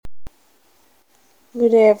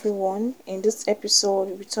Good day everyone. In this episode,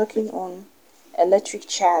 we'll be talking on electric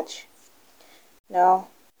charge. Now,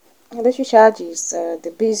 electric charge is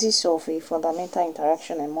the basis of a fundamental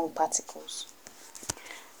interaction among particles.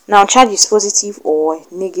 Now, charge is positive or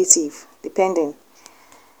negative, depending.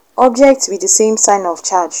 Objects with the same sign of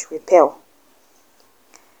charge repel.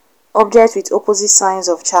 Objects with opposite signs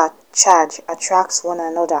of charge attract one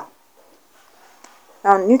another.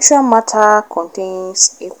 Now, neutral matter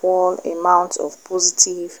contains equal amounts of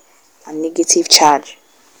positive and negative charge.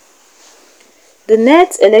 The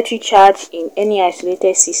net electric charge in any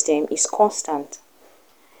isolated system is constant,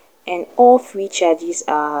 and all free charges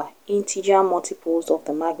are integer multiples of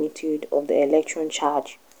the magnitude of the electron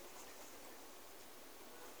charge.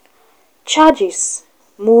 Charges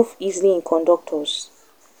move easily in conductors,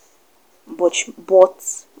 but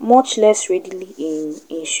much less readily in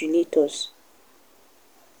insulators.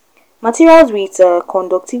 Materials with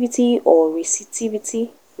conductivity or resistivity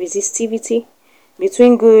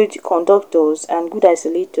between good conductors and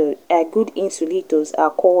good insulators are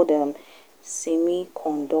called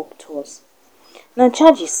semiconductors. Now,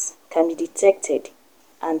 charges can be detected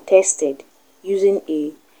and tested using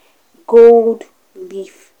a gold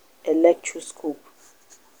leaf electroscope.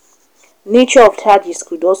 Nature of charges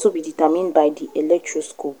could also be determined by the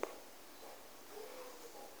electroscope.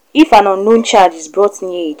 If an unknown charge is brought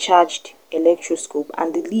near a charged electroscope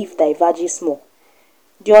and the leaf diverges more,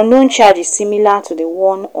 the unknown charge is similar to the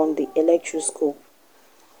one on the electroscope.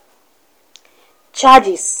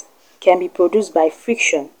 Charges can be produced by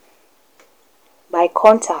friction, by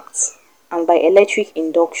contact, and by electric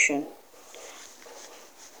induction.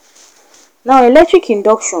 Now, electric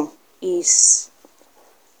induction is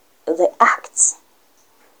the act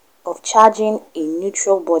of charging a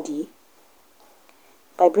neutral body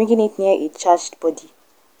by bringing it near a charged body,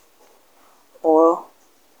 or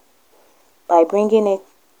by bringing a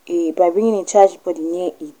charged body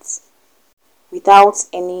near it without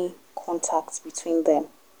any contact between them.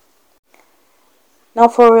 Now,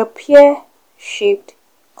 for a pear-shaped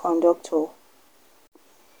conductor,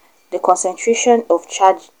 the concentration of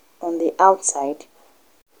charge on the outside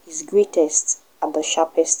is greatest at the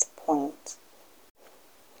sharpest point.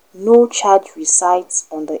 No charge resides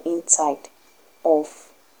on the inside of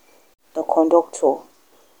the conductor.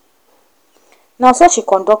 Now, such a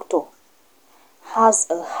conductor has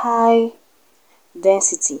a high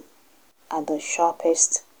density at the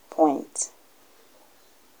sharpest point.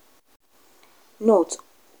 Note,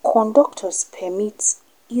 conductors permit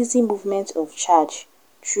easy movement of charge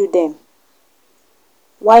through them,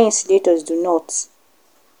 while insulators do not.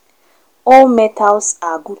 All metals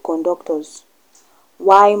are good conductors,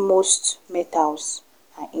 while most metals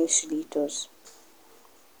are insulators.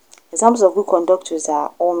 Examples of good conductors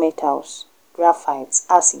are all metals, graphite,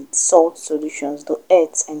 acid, salt solutions, the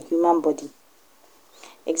earth, and human body.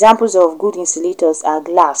 Examples of good insulators are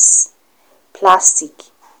glass, plastic,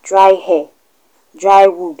 dry hair, dry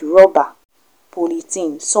wood, rubber,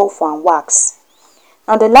 polythene, sulfur, and wax.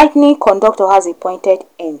 Now, the lightning conductor has a pointed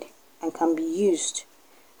end and can be used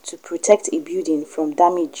to protect a building from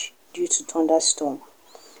damage due to thunderstorm.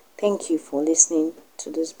 Thank you for listening to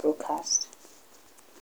this broadcast.